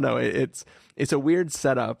something. I don't know. It's a weird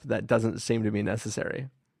setup that doesn't seem to be necessary.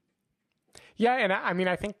 Yeah, and I mean,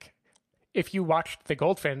 I think if you watched The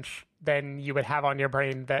Goldfinch, then you would have on your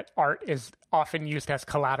brain that art is often used as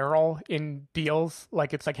collateral in deals.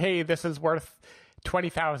 Like, it's like, hey, this is worth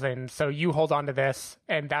 20,000, so you hold on to this,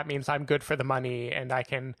 and that means I'm good for the money, and I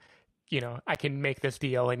can make this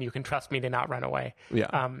deal, and you can trust me to not run away.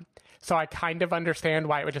 Yeah. So I kind of understand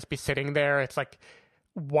why it would just be sitting there. It's like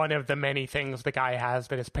one of the many things the guy has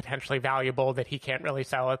that is potentially valuable that he can't really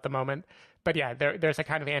sell at the moment. But yeah, there's a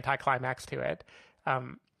kind of anticlimax to it.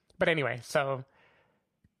 But anyway, so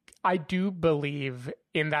I do believe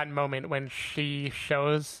in that moment when she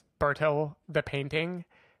shows Bertil the painting,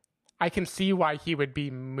 I can see why he would be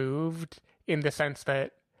moved in the sense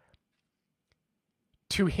that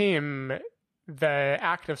to him, the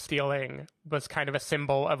act of stealing was kind of a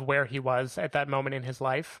symbol of where he was at that moment in his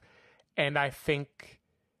life. And I think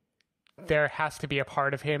there has to be a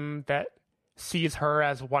part of him that sees her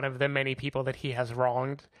as one of the many people that he has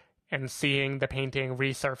wronged, and seeing the painting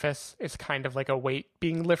resurface is kind of like a weight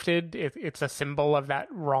being lifted. It's a symbol of that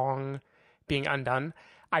wrong being undone.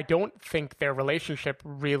 I don't think their relationship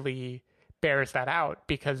really bears that out,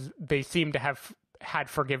 because they seem to have had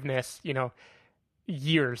forgiveness,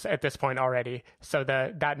 years at this point already. So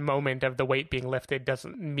that moment of the weight being lifted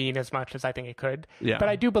doesn't mean as much as I think it could. Yeah. But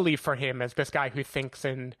I do believe for him, as this guy who thinks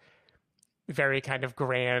in very kind of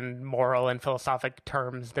grand moral and philosophic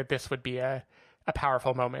terms, that this would be a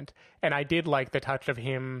powerful moment. And I did like the touch of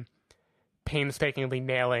him painstakingly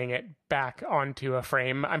nailing it back onto a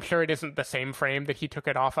frame. I'm sure it isn't the same frame that he took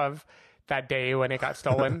it off of that day when it got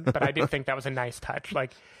stolen, but I did think that was a nice touch.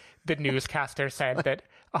 Like, the newscaster said that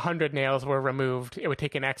 100 nails were removed. It would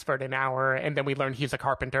take an expert an hour, and then we learned he's a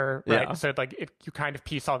carpenter, right? Yeah. So you kind of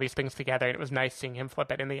piece all these things together, and it was nice seeing him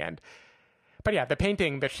flip it in the end. But yeah, the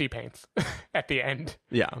painting that she paints at the end.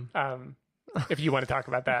 Yeah. If you want to talk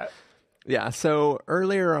about that. Yeah. So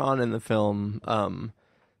earlier on in the film,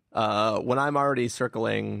 when I'm already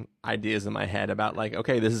circling ideas in my head about like,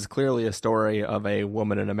 okay, this is clearly a story of a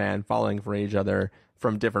woman and a man falling for each other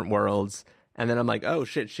from different worlds. And then I'm like, oh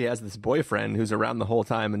shit, she has this boyfriend who's around the whole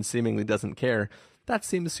time and seemingly doesn't care. That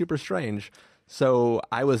seems super strange. So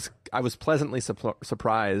I was pleasantly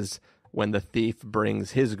surprised when the thief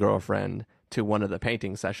brings his girlfriend to one of the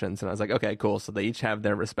painting sessions. And I was like, okay, cool. So they each have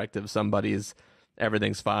their respective somebodies.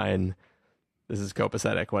 Everything's fine. This is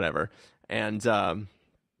copacetic, whatever. And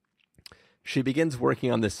she begins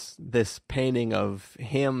working on this painting of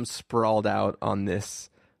him sprawled out on this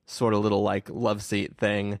sort of little like love seat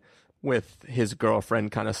thing, with his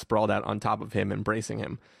girlfriend kind of sprawled out on top of him, embracing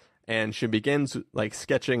him. And she begins like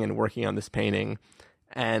sketching and working on this painting.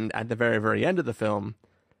 And at the very, very end of the film,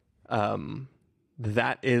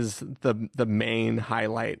 that is the main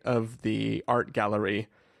highlight of the art gallery,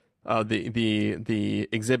 the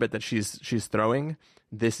exhibit that she's throwing.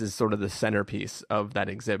 This is sort of the centerpiece of that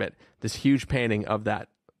exhibit, this huge painting of that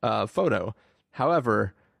photo.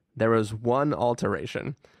 However, there was one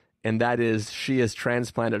alteration, and that is she has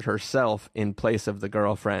transplanted herself in place of the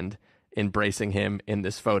girlfriend embracing him in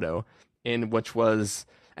this photo, and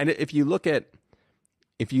if you look at,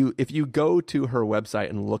 if you go to her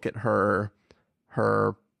website and look at her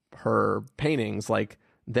paintings, like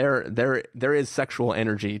there is sexual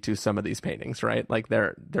energy to some of these paintings, right? Like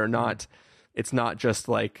they're not, it's not just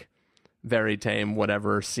like very tame,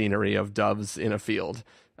 whatever scenery of doves in a field.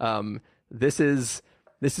 This is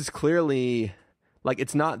clearly, like,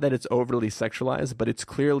 it's not that it's overly sexualized, but it's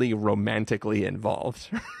clearly romantically involved,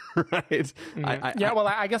 right? Mm-hmm.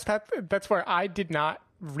 I guess that's where I did not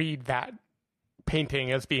read that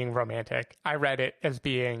painting as being romantic. I read it as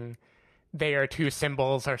being, they are two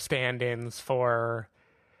symbols or stand-ins for,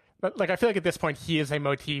 like, I feel like at this point he is a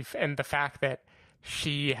motif, and the fact that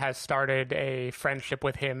she has started a friendship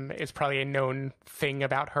with him is probably a known thing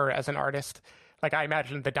about her as an artist. Like, I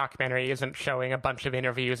imagine the documentary isn't showing a bunch of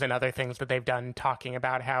interviews and other things that they've done talking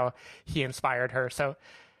about how he inspired her. So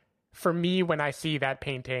for me, when I see that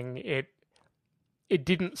painting, it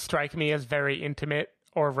didn't strike me as very intimate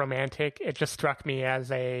or romantic. It just struck me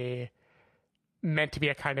as meant to be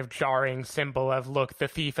a kind of jarring symbol of, look, the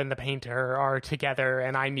thief and the painter are together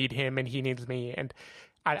and I need him and he needs me. And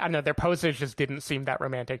I know their poses just didn't seem that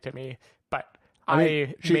romantic to me, but I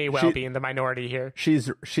mean, may well be in the minority here.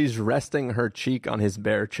 She's resting her cheek on his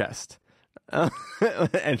bare chest.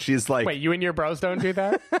 And she's like, wait, you and your bros don't do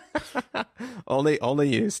that? only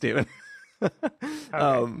you, Steven.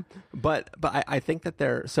 Okay. But I think that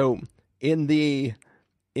they're so in the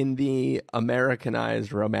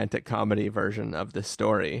Americanized romantic comedy version of this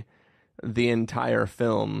story, the entire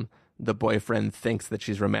film, the boyfriend thinks that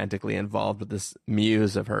she's romantically involved with this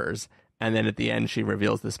muse of hers, and then at the end she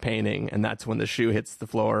reveals this painting, and that's when the shoe hits the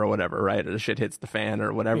floor or whatever, right? Or the shit hits the fan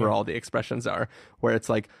or whatever all the expressions are, where it's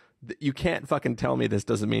like, you can't fucking tell me this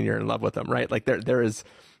doesn't mean you're in love with them, right? Like there is,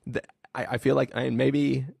 I feel like, I mean,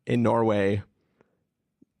 maybe in Norway,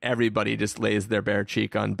 everybody just lays their bare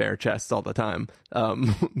cheek on bare chests all the time.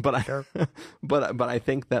 But Sure. but I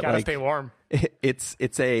think that, Gotta like, stay warm. It's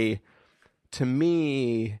to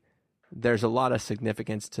me, there's a lot of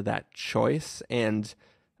significance to that choice. And,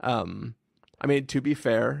 I mean, to be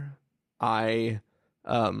fair, I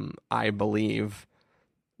believe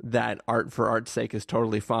that art for art's sake is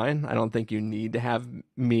totally fine. I don't think you need to have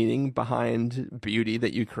meaning behind beauty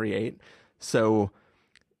that you create. So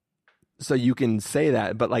you can say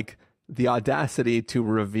that, but like the audacity to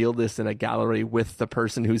reveal this in a gallery with the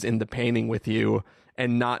person who's in the painting with you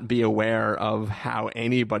and not be aware of how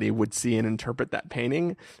anybody would see and interpret that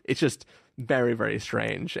painting, it's just very, very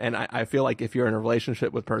strange. And I feel like if you're in a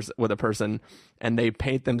relationship with a person and they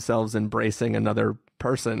paint themselves embracing another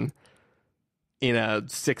person in a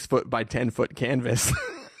 6-foot by 10-foot canvas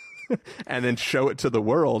and then show it to the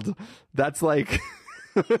world, that's like,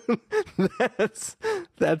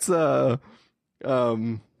 that's I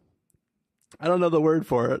don't know the word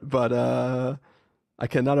for it, but I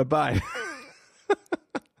cannot abide.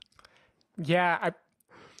 Yeah,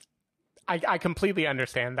 I completely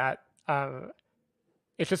understand that.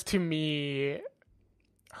 It's just, to me,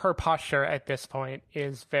 her posture at this point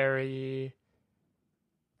is very...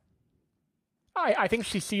 I think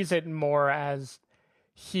she sees it more as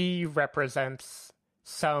he represents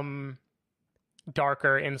some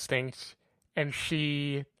darker instinct, and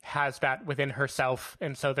she has that within herself,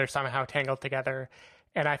 and so they're somehow tangled together.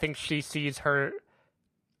 And I think she sees her...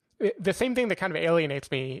 The same thing that kind of alienates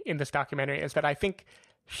me in this documentary is that I think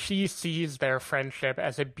she sees their friendship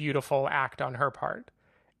as a beautiful act on her part.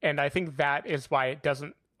 And I think that is why it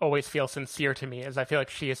doesn't always feel sincere to me, is I feel like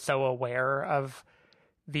she is so aware of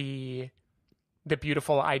the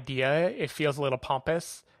beautiful idea. It feels a little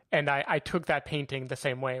pompous. And I took that painting the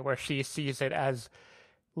same way, where she sees it as,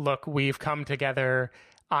 look, we've come together.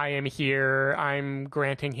 I am here. I'm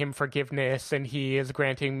granting him forgiveness, and he is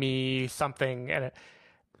granting me something. And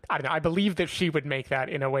I don't know. I believe that she would make that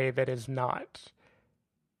in a way that is not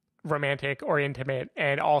romantic or intimate,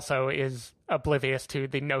 and also is oblivious to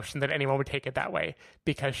the notion that anyone would take it that way,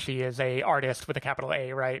 because she is a artist with a capital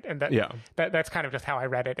A, right? And that's kind of just how I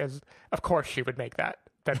read it. Is, of course she would make that.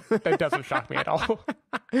 That doesn't shock me at all.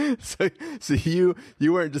 So you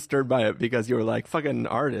weren't disturbed by it because you were like, fucking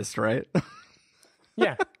artist, right?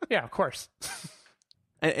 Yeah, of course.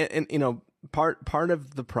 And you know, part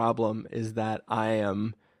of the problem is that I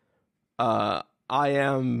am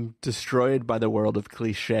destroyed by the world of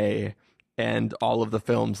cliche and all of the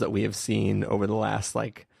films that we have seen over the last,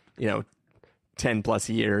 10 plus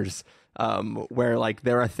years, where like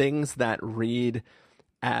there are things that read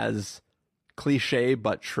as cliche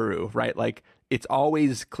but true, right? Like it's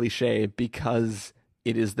always cliche because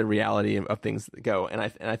it is the reality of things that go. And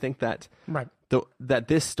I think that right. That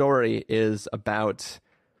this story is about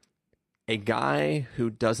a guy who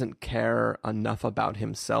doesn't care enough about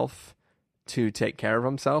himself to take care of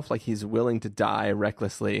himself. Like he's willing to die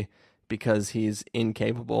recklessly because he's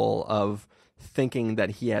incapable of thinking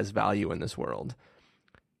that he has value in this world.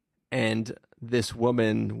 And this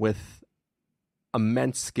woman with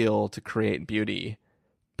immense skill to create beauty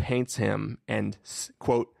paints him and,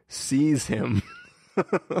 quote, sees him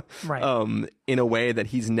right. In a way that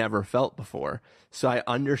he's never felt before. So I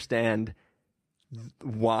understand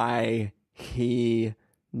why he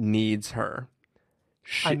needs her.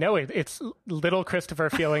 I know it. It's little Christopher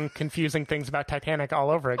feeling confusing things about Titanic all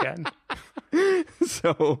over again.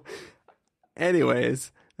 So,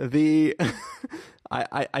 anyways, I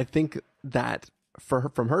think that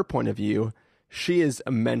from her point of view, she is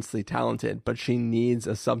immensely talented, but she needs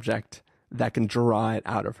a subject that can draw it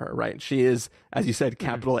out of her, right? She is, as you said,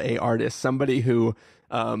 capital A artist, somebody who,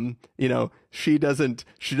 she doesn't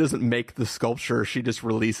make the sculpture. She just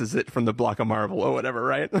releases it from the block of marble or whatever,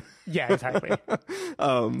 right? Yeah, exactly.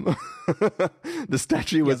 The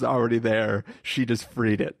statue was already there. She just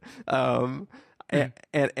freed it. And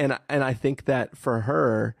I think that for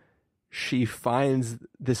her, she finds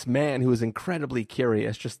this man who is incredibly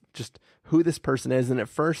curious, just who this person is. And at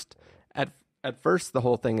first, the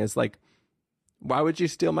whole thing is like, why would you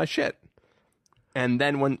steal my shit? And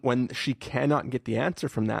then when she cannot get the answer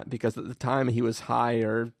from that, because at the time he was high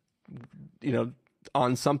or,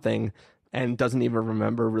 on something and doesn't even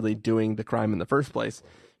remember really doing the crime in the first place.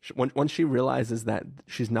 Once she realizes that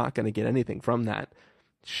she's not going to get anything from that,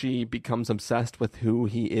 she becomes obsessed with who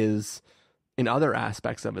he is in other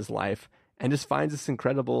aspects of his life and just finds this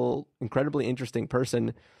incredibly interesting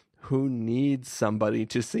person who needs somebody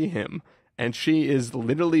to see him. And she is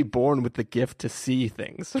literally born with the gift to see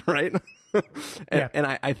things, right? And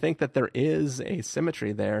I think that there is a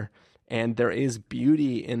symmetry there, and there is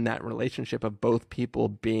beauty in that relationship of both people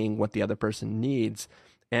being what the other person needs.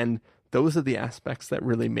 And those are the aspects that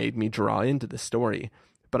really made me draw into the story.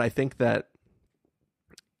 But I think that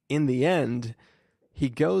in the end, he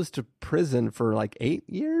goes to prison for like 8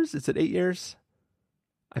 years. Is it 8 years?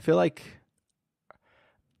 I feel like.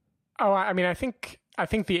 Oh, I mean, I think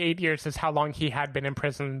the 8 years is how long he had been in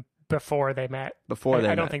prison before they met.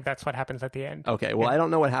 I don't think that's what happens at the end. Okay, well, I don't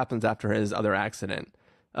know what happens after his other accident.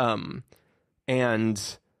 And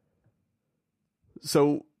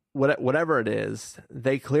so whatever it is,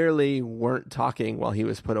 they clearly weren't talking while he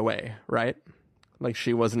was put away, right? Like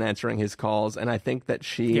she wasn't answering his calls. And I think that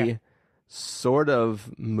she sort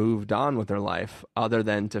of moved on with her life other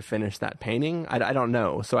than to finish that painting. I don't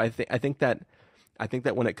know. So I think that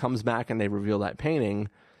when it comes back and they reveal that painting,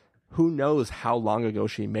 who knows how long ago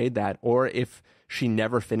she made that, or if she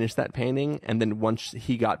never finished that painting, and then once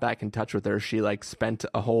he got back in touch with her, she like spent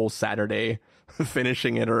a whole Saturday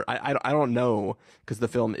finishing it, or I don't know, because the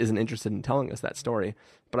film isn't interested in telling us that story.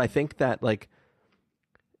 But I think that like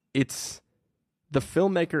it's the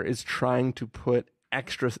filmmaker is trying to put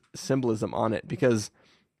extra symbolism on it, because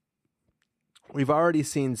we've already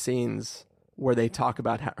seen scenes where they talk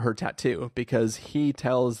about her tattoo, because he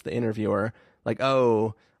tells the interviewer like,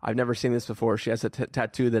 oh, I've never seen this before. She has a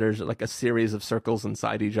tattoo that is like a series of circles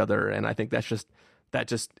inside each other. And I think that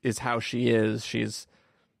just is how she is. She's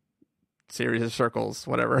series of circles,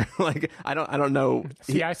 whatever. Like, I don't know.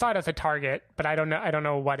 See, I saw it as a target, but I don't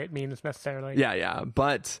know what it means necessarily. Yeah.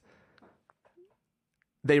 But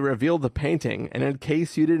they reveal the painting, and in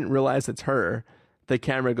case you didn't realize it's her, the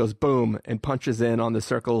camera goes boom and punches in on the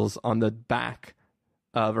circles on the back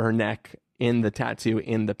of her neck in the tattoo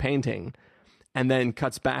in the painting, and then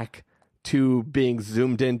cuts back to being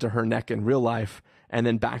zoomed into her neck in real life, and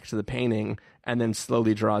then back to the painting, and then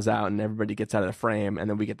slowly draws out and everybody gets out of the frame, and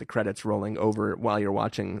then we get the credits rolling over while you're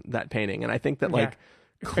watching that painting. And I think that like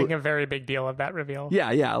making a very big deal of that reveal.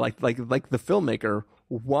 Yeah. Like the filmmaker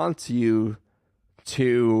wants you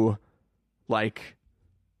to like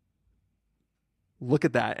look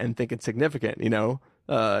at that and think it's significant,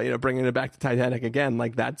 bringing it back to Titanic again,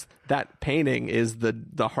 like that painting is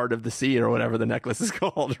the heart of the sea, or whatever the necklace is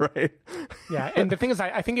called, right? Yeah, and the thing is,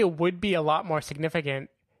 I think it would be a lot more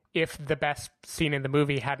significant if the best scene in the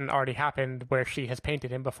movie hadn't already happened, where she has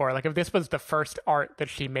painted him before. Like, if this was the first art that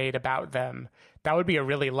she made about them, that would be a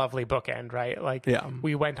really lovely bookend, right? Like,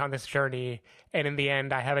 we went on this journey, and in the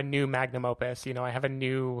end, I have a new magnum opus, I have a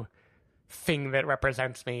new thing that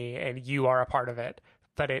represents me, and you are a part of it.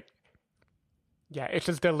 But it's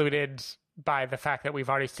just diluted by the fact that we've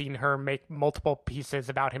already seen her make multiple pieces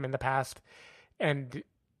about him in the past. And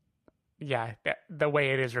the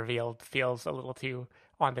way it is revealed feels a little too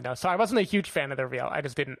on the nose. So I wasn't a huge fan of the reveal. I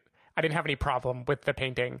didn't have any problem with the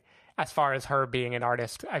painting. As far as her being an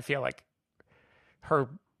artist, I feel like her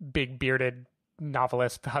big bearded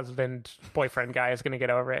novelist husband boyfriend guy is going to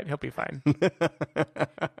get over it. He'll be fine.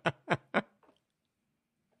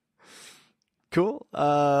 Cool.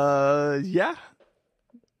 Yeah.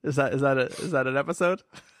 Is that an episode?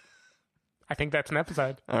 I think that's an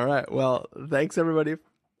episode. All right. Well, thanks everybody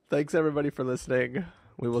for listening.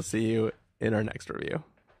 We will see you in our next review.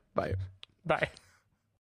 Bye. Bye.